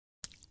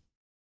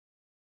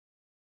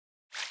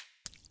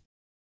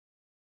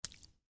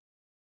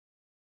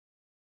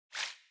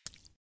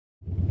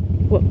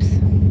Whoops,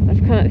 I've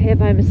come up here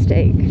by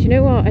mistake. Do you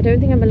know what? I don't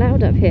think I'm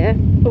allowed up here.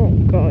 Oh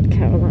God,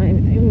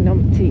 Caroline, you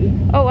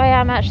numpty. Oh, I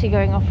am actually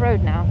going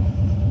off-road now.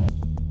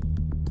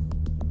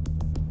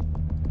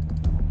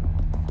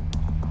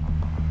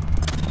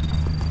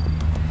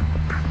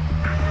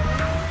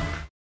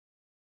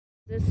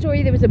 The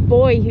story, there was a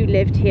boy who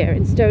lived here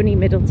in Stony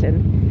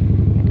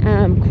Middleton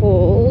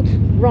called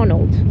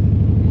Ronald.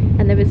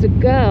 And there was a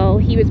girl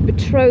he was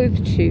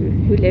betrothed to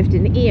who lived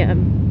in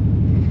Eyam.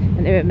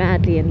 And they were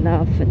madly in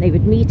love, and they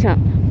would meet up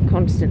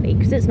constantly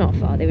because it's not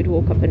far. They would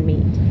walk up and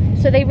meet.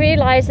 So they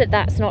realized that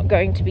that's not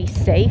going to be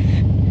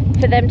safe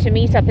for them to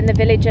meet up in the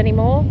village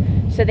anymore.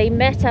 So they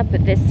met up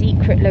at this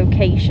secret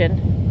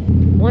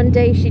location. One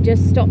day she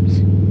just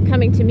stopped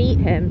coming to meet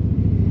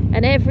him,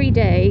 and every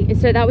day,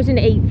 so that was in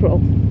April,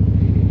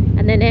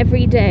 and then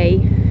every day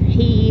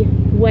he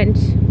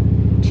went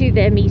to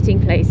their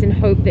meeting place in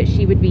hope that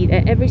she would be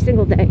there every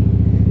single day.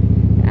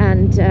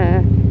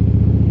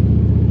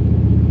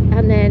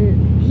 And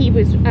then he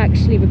was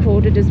actually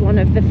recorded as one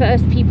of the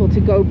first people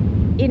to go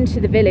into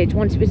the village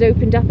once it was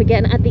opened up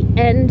again at the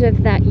end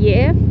of that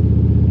year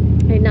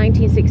in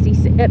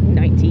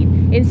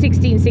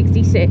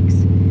 1666.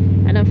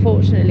 And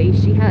unfortunately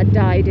she had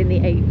died in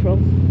the April.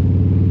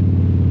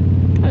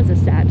 That was a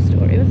sad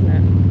story, wasn't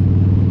it?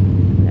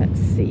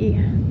 Let's see,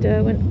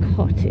 Derwent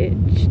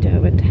Cottage,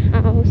 Derwent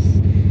House.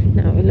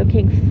 Now we're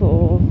looking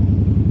for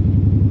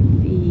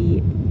the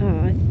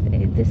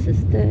this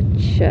is the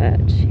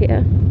church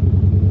here.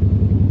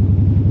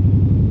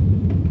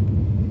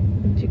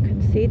 You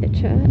can see the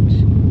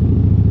church.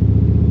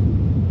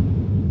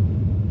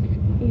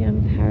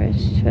 Eyam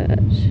Parish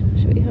Church.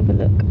 Shall we have a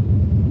look?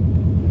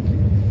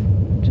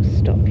 Just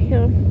stop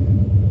here.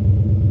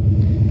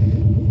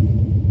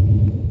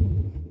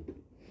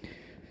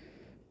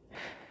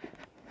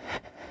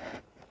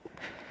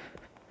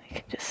 You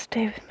can just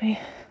stay with me.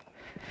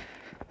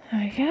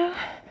 There we go.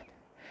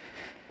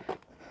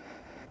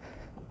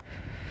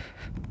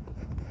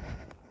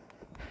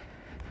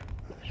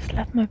 Just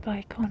left my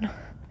bike on.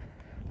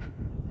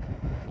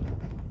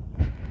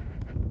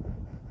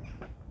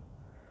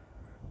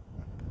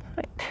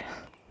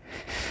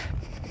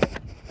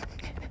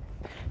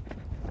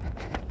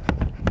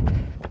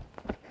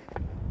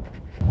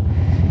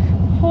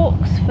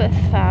 Hawksforth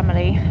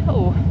family.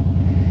 Oh,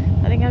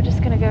 I think I'm just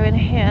going to go in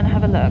here and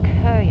have a look.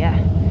 Oh yeah,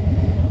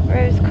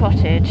 Rose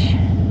Cottage.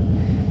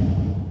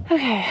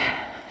 Okay,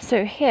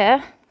 so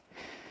here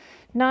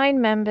 9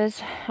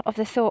 members of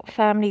the Thorpe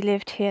family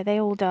lived here. They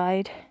all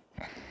died.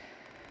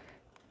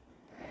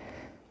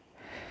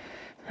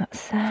 That's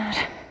sad.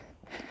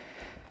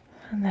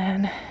 And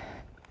then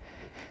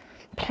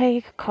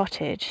Plague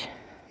Cottage.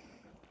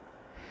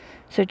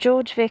 So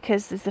George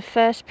Vickers is the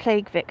first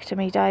plague victim.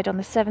 He died on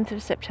the 7th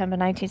of September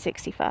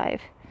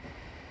 1965.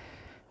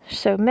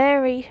 So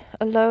Mary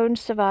alone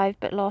survived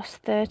but lost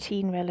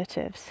 13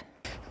 relatives.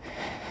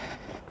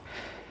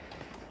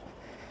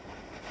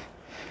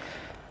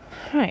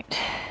 Right.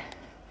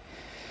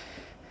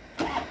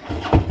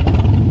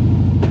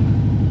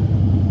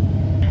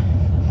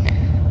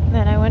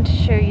 Then I want to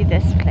show you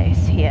this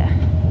place here.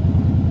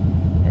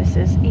 This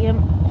is Eyam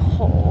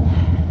Hall.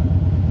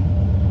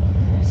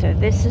 So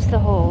this is the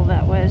hall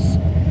that was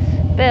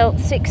built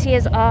 6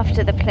 years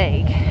after the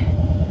plague.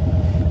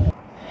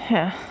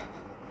 Yeah.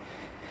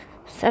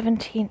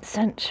 17th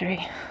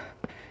century.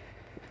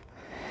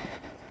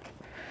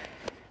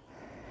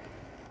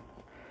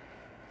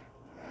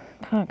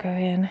 Can't go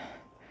in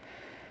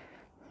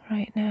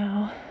right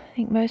now. I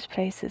think most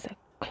places are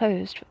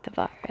closed with the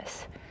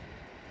virus.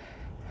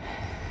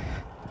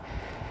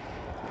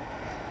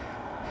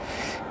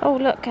 Oh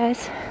look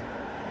guys, do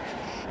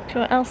you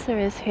know what else there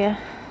is here?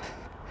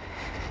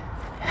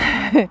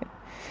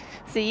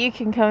 So you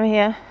can come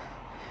here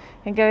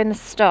and go in the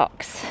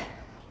stocks.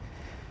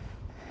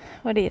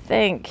 What do you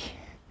think?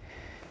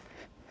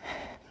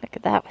 Look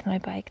at that with my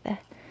bike there.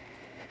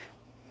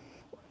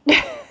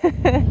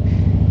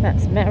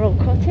 That's Merrill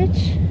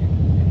Cottage,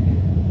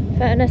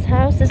 Furness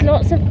House. There's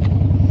lots of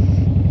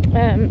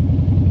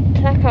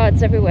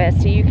placards everywhere,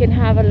 so you can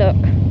have a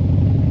look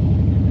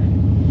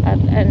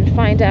and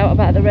find out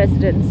about the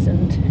residents.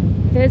 And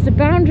there's a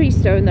boundary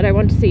stone that I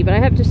want to see, but I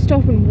have to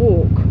stop and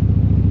walk.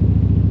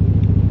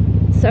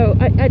 So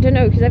I don't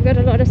know, because I've got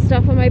a lot of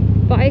stuff on my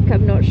bike.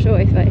 I'm not sure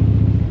if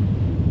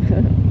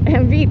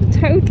I'm being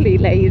totally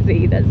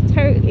lazy. That's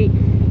totally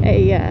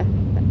an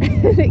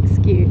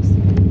excuse.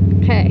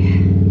 Okay,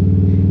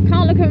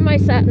 can't look at my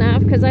sat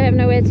nav because I have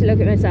nowhere to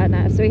look at my sat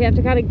nav, so we have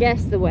to kind of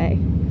guess the way.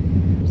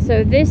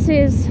 So this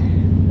is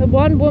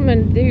one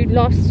woman who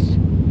lost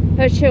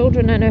her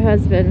children and her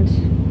husband,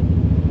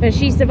 and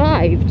she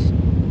survived.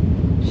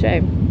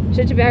 Shame.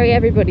 She had to bury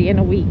everybody in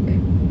a week.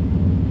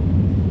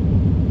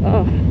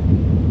 Oh,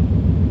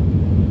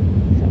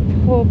 that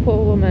poor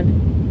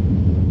woman.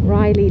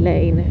 Riley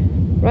Lane,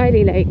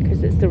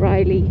 because it's the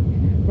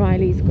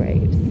Riley's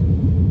graves.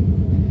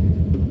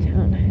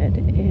 Townhead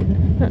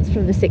Inn. That's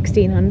from the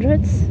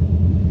 1600s.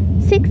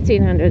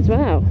 1600s,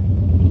 wow.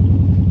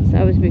 So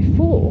that was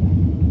before.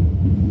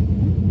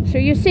 So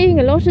you're seeing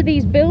a lot of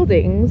these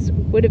buildings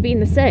would have been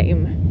the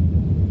same.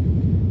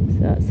 So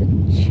that's a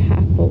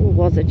chapel,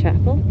 was a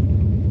chapel.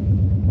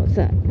 What's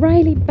that?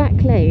 Riley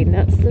Back Lane,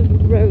 that's the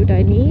road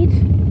I need.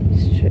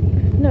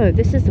 No,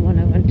 this is the one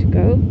I want to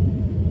go.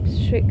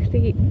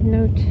 Strictly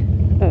note.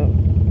 Oh.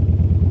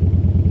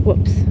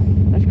 Whoops.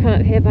 I've come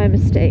up here by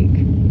mistake.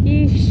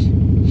 Yeesh.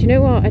 Do you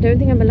know what? I don't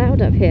think I'm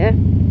allowed up here.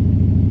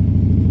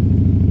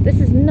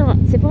 This is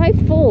nuts. If I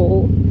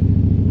fall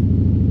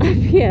up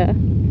here,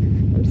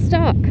 I'm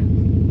stuck.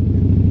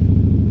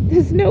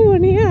 There's no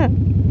one here.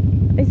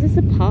 Is this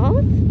a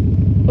path?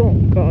 Oh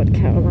God,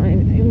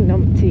 Caroline, I'm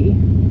numpty.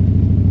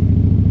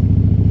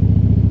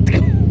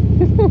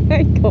 Oh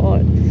my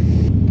God.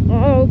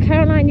 Oh,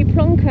 Caroline, you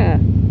plonker.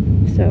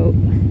 So,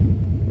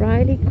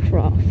 Riley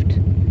Croft.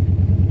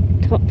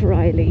 Top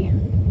Riley.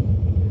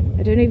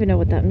 I don't even know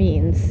what that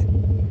means.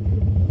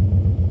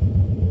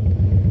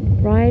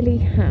 Riley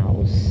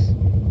House.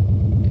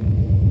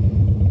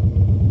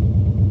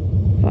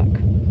 Fuck.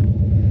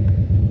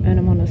 And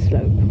I'm on a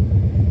slope.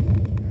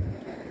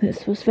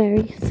 This was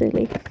very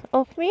silly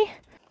of me.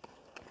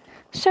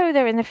 So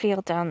they're in the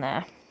field down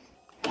there.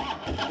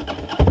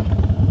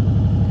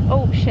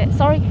 Oh shit,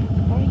 sorry.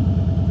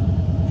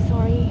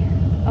 Sorry.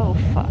 Oh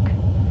fuck.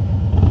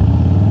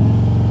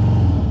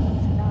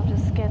 So now I've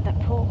just scared that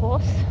poor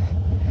horse.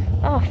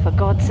 Oh, for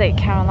God's sake,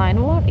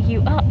 Caroline, what are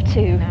you up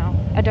to now?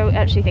 I don't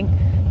actually think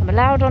I'm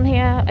allowed on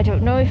here. I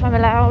don't know if I'm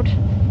allowed.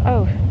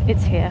 Oh,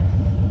 it's here.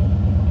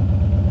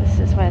 This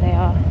is where they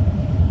are.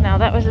 Now,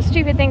 that was a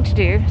stupid thing to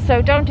do,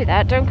 so don't do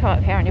that. Don't come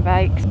up here on your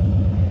bikes.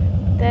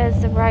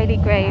 There's the Riley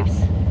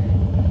graves.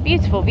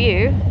 Beautiful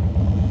view.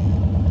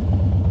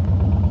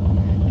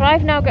 But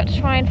I've now got to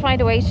try and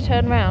find a way to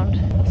turn around.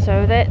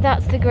 So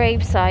that's the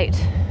grave site.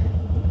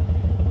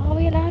 Are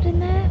we allowed in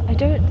there? I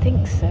don't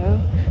think so.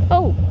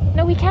 Oh,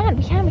 no, we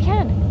can.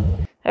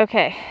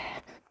 Okay.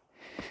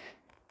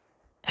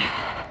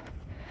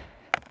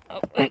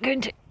 Oh, we're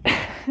going to...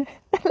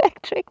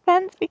 Electric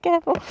fence, be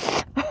careful.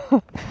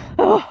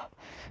 Oh,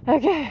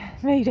 okay,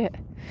 made it.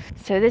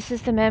 So this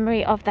is the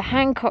memory of the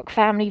Hancock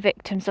family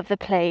victims of the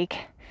plague.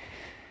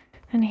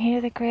 And here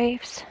are the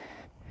graves.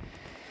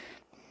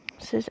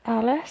 This is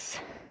Alice.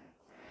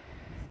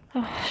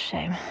 Oh,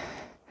 shame.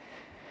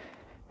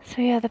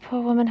 So yeah, the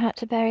poor woman had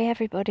to bury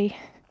everybody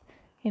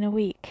in a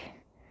week.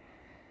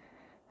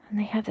 And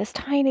they have this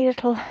tiny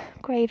little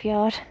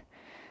graveyard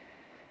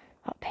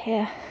up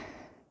here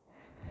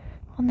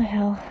on the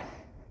hill.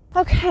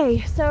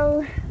 Okay,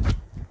 so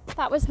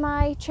that was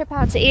my trip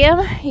out to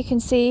Eyam. You can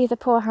see the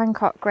poor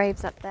Hancock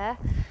graves up there.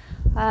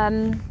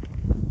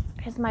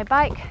 Here's my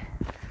bike.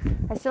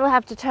 I still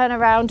have to turn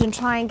around and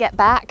try and get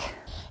back.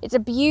 It's a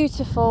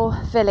beautiful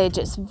village.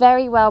 It's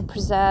very well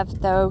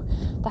preserved though.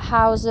 The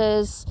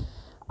houses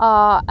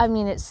are, I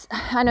mean,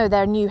 I know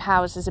there are new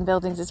houses and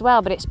buildings as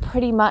well, but it's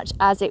pretty much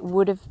as it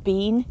would have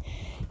been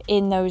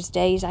in those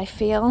days, I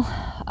feel.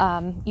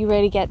 You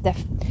really get the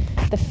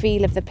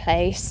feel of the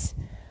place.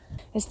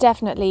 It's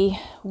definitely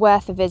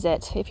worth a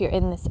visit if you're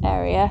in this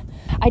area.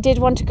 I did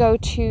want to go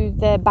to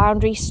the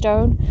boundary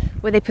stone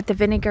where they put the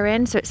vinegar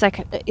in. So it's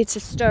like it's a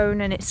stone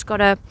and it's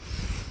got a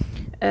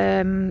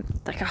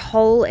like a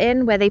hole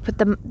in where they put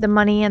the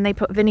money and they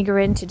put vinegar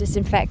in to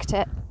disinfect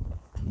it.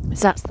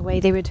 So that's the way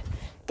they would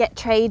get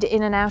trade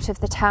in and out of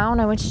the town.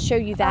 I want to show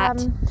you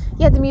that.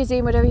 Yeah, the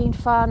museum would have been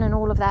fun and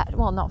all of that.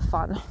 Well, not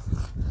fun.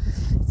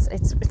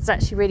 It's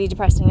actually really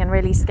depressing and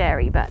really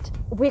scary, but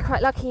we're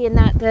quite lucky in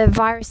that the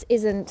virus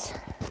isn't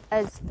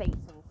as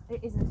fatal.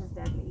 It isn't as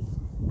deadly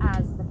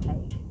as the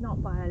plague,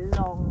 not by a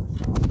long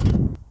shot.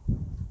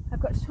 I've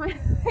got to try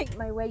and make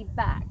my way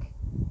back.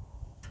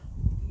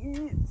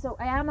 So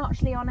I am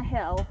actually on a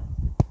hill,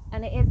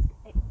 and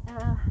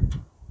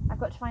I've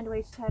got to find a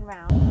way to turn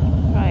around.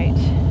 Right,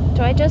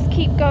 do I just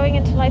keep going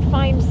until I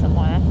find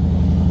somewhere?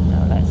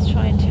 No, let's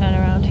try and turn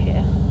around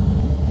here.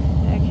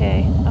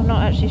 Okay, I'm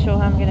not actually sure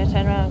how I'm going to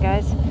turn around,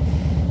 guys,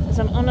 as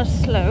I'm on a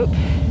slope.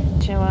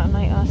 Do you know what, I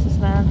might ask this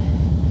man.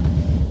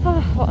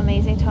 Oh, what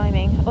amazing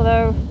timing,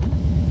 although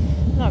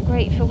not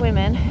great for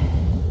women.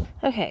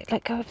 Okay,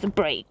 let go of the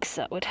brakes,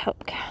 that would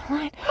help,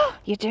 Caroline.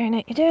 You're doing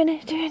it, you're doing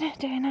it, doing it,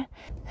 doing it.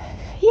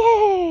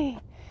 Yay!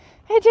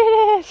 I did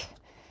it!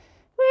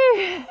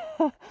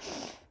 Woo!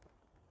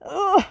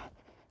 Oh!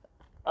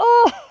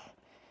 Oh!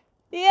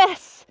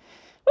 Yes!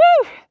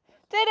 Woo!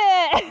 Did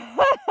it!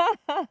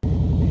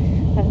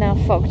 I've now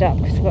fogged up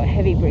because I've got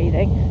heavy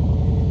breathing.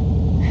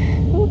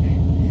 Oop.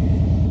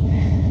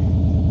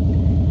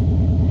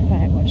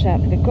 Right, watch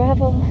out for the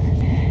gravel.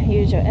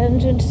 Use your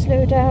engine to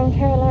slow down,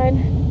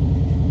 Caroline.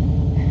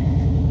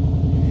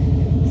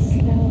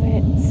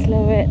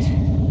 Slow it.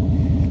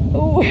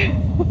 Oh!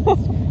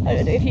 I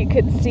don't know if you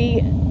could see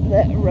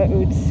the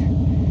roads.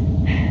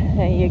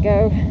 There you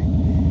go.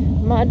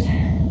 Mud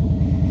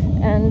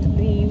and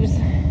leaves.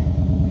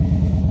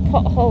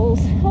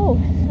 Potholes. Oh,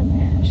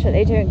 I'm sure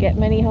they don't get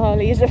many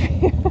Harleys up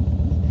here.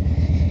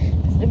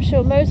 I'm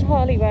sure most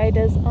Harley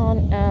riders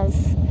aren't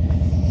as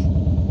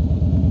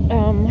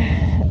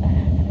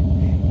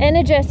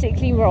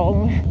energetically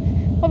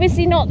wrong.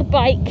 Obviously not the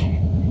bike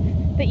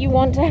that you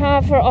want to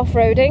have for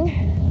off-roading.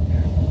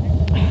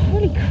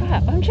 Holy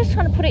crap, I'm just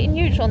trying to put it in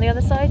neutral on the other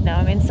side now.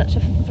 I'm in such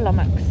a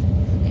flummox.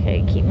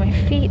 Okay, keep my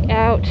feet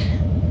out.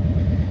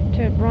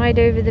 Don't ride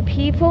over the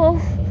people.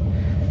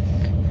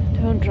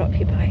 Don't drop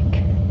your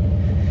bike.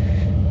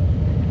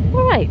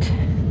 Alright.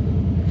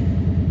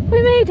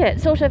 We made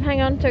it. Sort of. Hang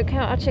on, don't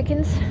count our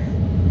chickens.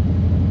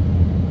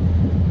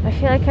 I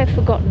feel like I've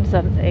forgotten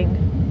something.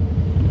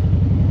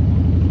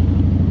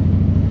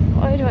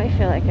 Why do I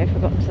feel like I've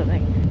forgotten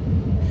something?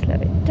 Slow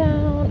it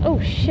down. Oh,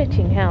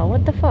 shitting hell.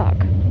 What the fuck?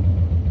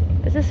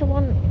 Is this a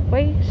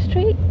one-way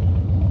street?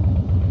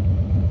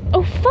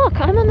 Oh, fuck.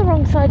 I'm on the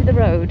wrong side of the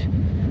road.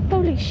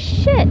 Holy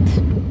shit.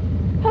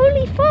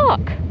 Holy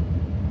fuck.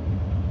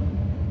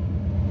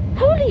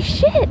 Holy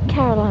shit,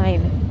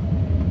 Caroline.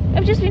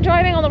 I've just been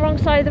driving on the wrong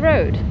side of the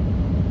road.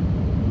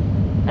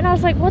 And I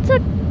was like, what's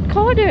that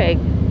car doing?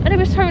 And it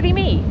was totally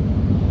me.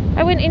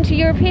 I went into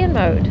European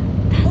mode.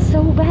 That's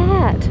so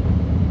bad.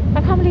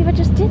 I can't believe I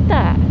just did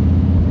that.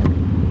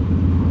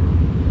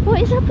 What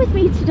is up with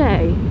me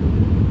today?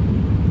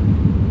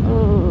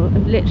 Oh,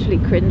 I'm literally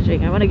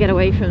cringing. I want to get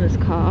away from this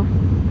car.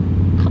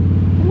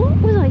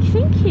 What was I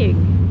thinking?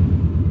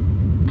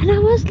 And I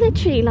was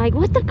literally like,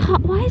 what the car?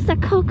 Why is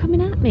that car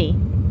coming at me?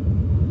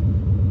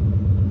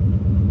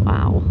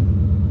 Wow.